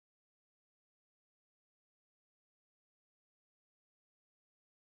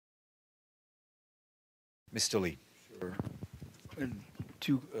Mr. Lee. Sure. And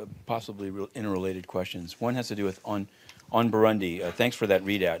two possibly interrelated questions. One has to do with on Burundi. Thanks for that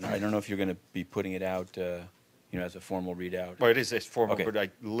readout. I don't know if you're going to be putting it out, as a formal readout. Well, it is formal, Okay. but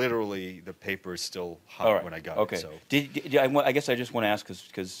literally the paper is still hot All right. when I got Okay. it. So I guess I just want to ask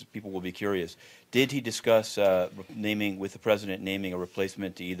because people will be curious. Did he discuss with the president naming a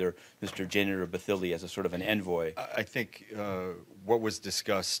replacement to either Mr. Janet or Bathily as a sort of an envoy? I think what was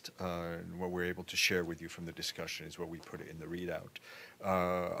discussed and what we're able to share with you from the discussion is what we put in the readout.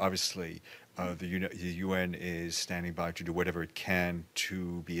 Obviously, the UN is standing by to do whatever it can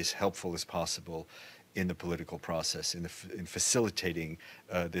to be as helpful as possible in the political process, in facilitating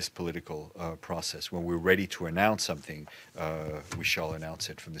this political process. When we're ready to announce something, we shall announce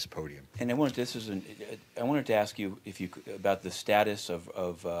it from this podium. And I wanted to ask you about the status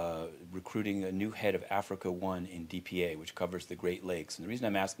of recruiting a new head of Africa 1 in DPA, which covers the Great Lakes. And the reason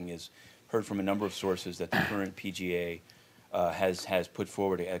I'm asking is, heard from a number of sources that the current PGA has put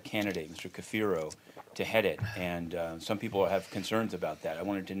forward a candidate, Mr. Kafeero, to head it, and some people have concerns about that. I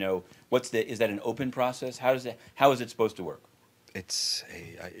wanted to know, is that an open process? How is it supposed to work? It's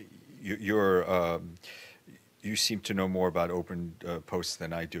you seem to know more about open posts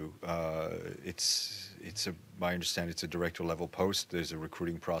than I do. My understanding, it's a director level post. There's a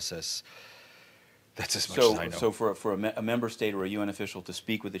recruiting process. That's as much as I know. So for a member state or a UN official to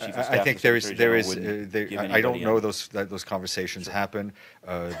speak with the chief of staff, I think I don't know those conversations happen.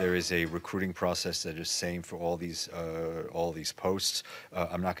 There is a recruiting process that is same for all these posts.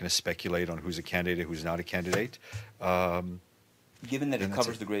 I'm not going to speculate on who's a candidate, who's not a candidate. Given that it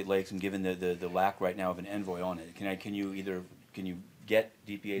covers the Great Lakes and given the lack right now of an envoy on it, can you get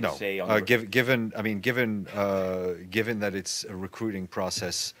DPA to say on given that it's a recruiting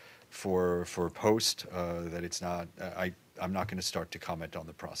process for a post, that it's not, I'm not going to start to comment on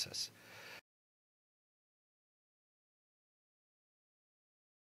the process.